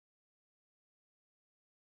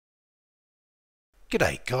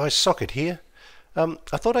G'day guys, Socket here. I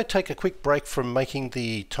thought I'd take a quick break from making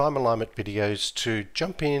the time alignment videos to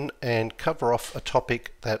jump in and cover off a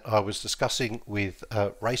topic that I was discussing with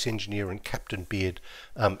Race Engineer and Captain Beard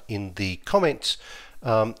in the comments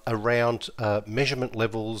around measurement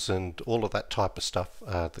levels and all of that type of stuff.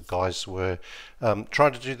 The guys were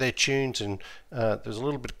trying to do their tunes, and there's a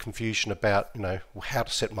little bit of confusion about how to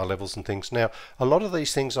set my levels and things. Now, a lot of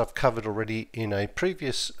these things I've covered already in a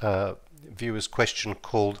previous viewer's question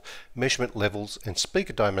called measurement levels and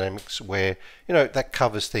speaker dynamics, where that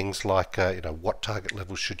covers things like what target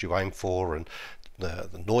levels should you aim for, and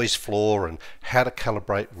the noise floor, and how to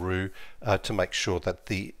calibrate REW to make sure that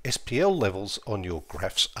the SPL levels on your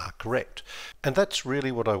graphs are correct. And that's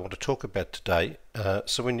really what I want to talk about today.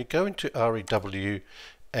 So when you go into REW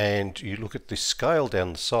and you look at this scale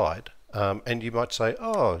down the side, and you might say,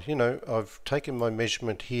 oh, I've taken my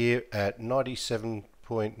measurement here at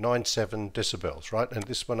 97.97 decibels, right? And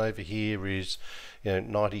this one over here is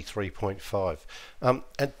 93.5. And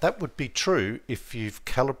that would be true if you've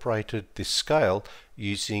calibrated this scale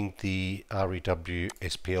using the REW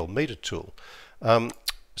SPL meter tool.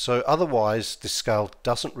 So otherwise this scale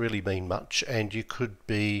doesn't really mean much, and you could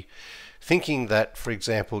be thinking that, for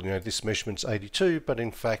example, this measurement's 82, but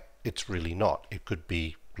in fact it's really not. It could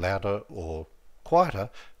be louder or quieter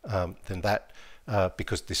than that,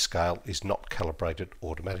 because this scale is not calibrated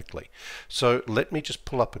automatically. So let me just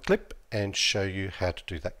pull up a clip and show you how to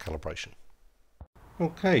do that calibration.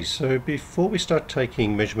 Okay, so before we start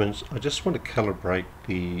taking measurements, I just want to calibrate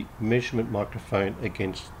the measurement microphone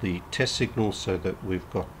against the test signal so that we've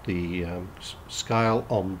got the scale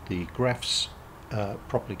on the graphs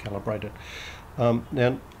properly calibrated.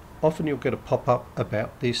 Now, often you'll get a pop-up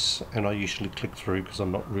about this, and I usually click through because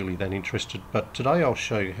I'm not really that interested, but today I'll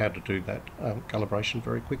show you how to do that calibration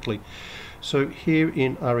very quickly. So here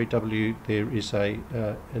in REW there is an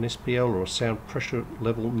SPL, or a sound pressure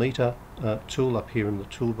level meter tool up here in the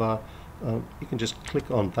toolbar. You can just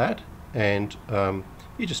click on that, and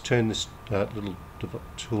you just turn this little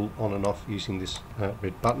tool on and off using this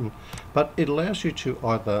red button, but it allows you to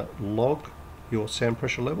either log your sound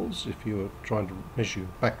pressure levels if you're trying to measure your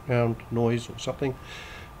background noise or something,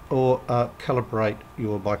 or calibrate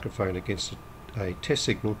your microphone against a test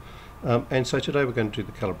signal. And so today we're going to do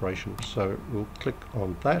the calibration. So we'll click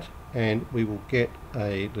on that, and we will get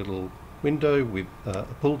a little window with a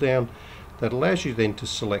pull down that allows you then to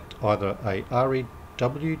select either a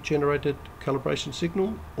REW generated calibration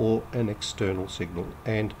signal or an external signal.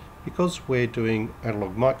 And because we're doing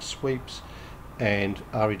analog mic sweeps and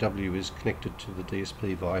REW is connected to the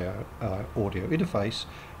DSP via audio interface,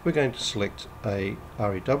 we're going to select a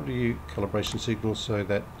REW calibration signal so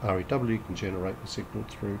that REW can generate the signal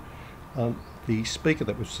through the speaker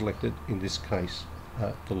that we've selected, in this case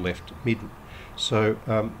the left mid. So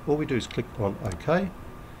all we do is click on OK.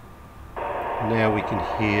 Now we can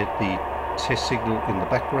hear the test signal in the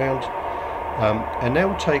background. And now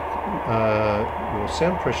we'll take your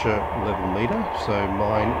sound pressure level meter. So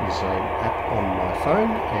mine is an app on my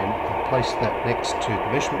phone, and I'll place that next to the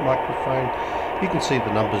measurement microphone. You can see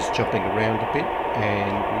the numbers jumping around a bit,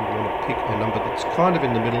 and we want to pick a number that's kind of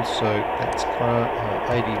in the middle, so that's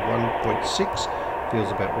 81.6,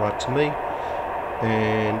 feels about right to me.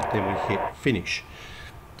 And then we hit finish.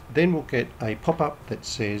 Then we'll get a pop-up that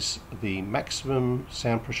says the maximum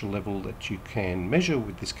sound pressure level that you can measure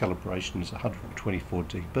with this calibration is 124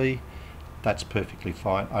 dB. That's perfectly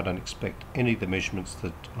fine. I don't expect any of the measurements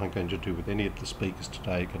that I'm going to do with any of the speakers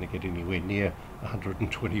today are going to get anywhere near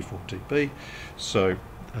 124 dB. So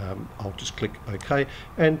I'll just click OK,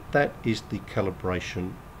 and that is the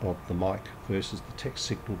calibration of the mic versus the text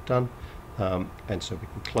signal done. And so we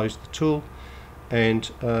can close the tool.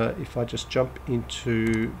 And if I just jump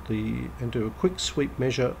into and do a quick sweep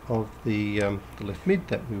measure of the left mid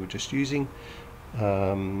that we were just using,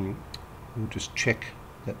 we'll just check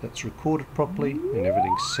that that's recorded properly and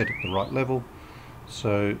everything's set at the right level.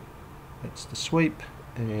 So that's the sweep,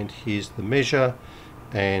 and here's the measure.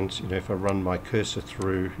 And if I run my cursor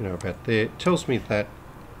through about there, it tells me that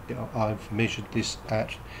I've measured this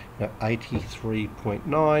at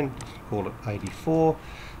 83.9, call it 84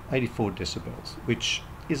 decibels, which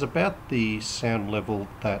is about the sound level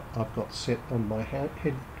that I've got set on my head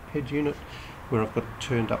unit, where I've got it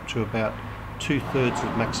turned up to about 2/3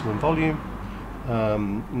 of maximum volume.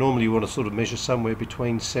 Normally you want to sort of measure somewhere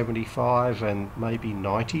between 75 and maybe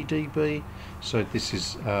 90 dB, so this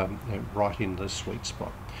is right in the sweet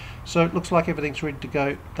spot. So it looks like everything's ready to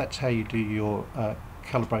go. That's how you do your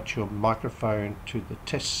calibrate your microphone to the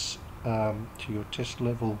to your test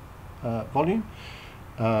level volume.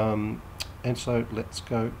 and so let's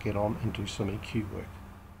go get on and do some EQ work.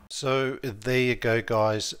 So there you go,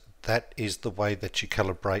 guys. That is the way that you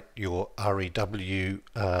calibrate your REW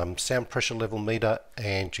sound pressure level meter,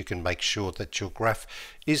 and you can make sure that your graph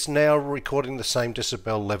is now recording the same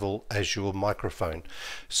decibel level as your microphone.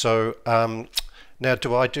 So now,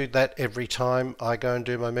 do I do that every time I go and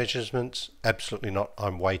do my measurements? Absolutely not.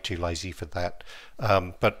 I'm way too lazy for that.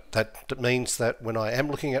 But that means that when I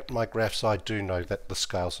am looking at my graphs, I do know that the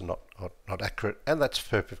scales are not accurate, and that's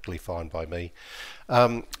perfectly fine by me.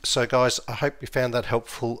 So guys, I hope you found that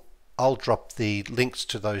helpful. I'll drop the links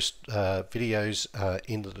to those videos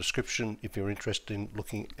in the description if you're interested in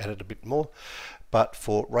looking at it a bit more. But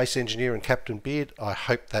for Race Engineer and Captain Beard, I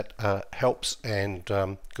hope that helps, and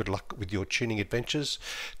good luck with your tuning adventures.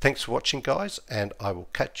 Thanks for watching, guys, and I will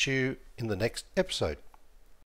catch you in the next episode.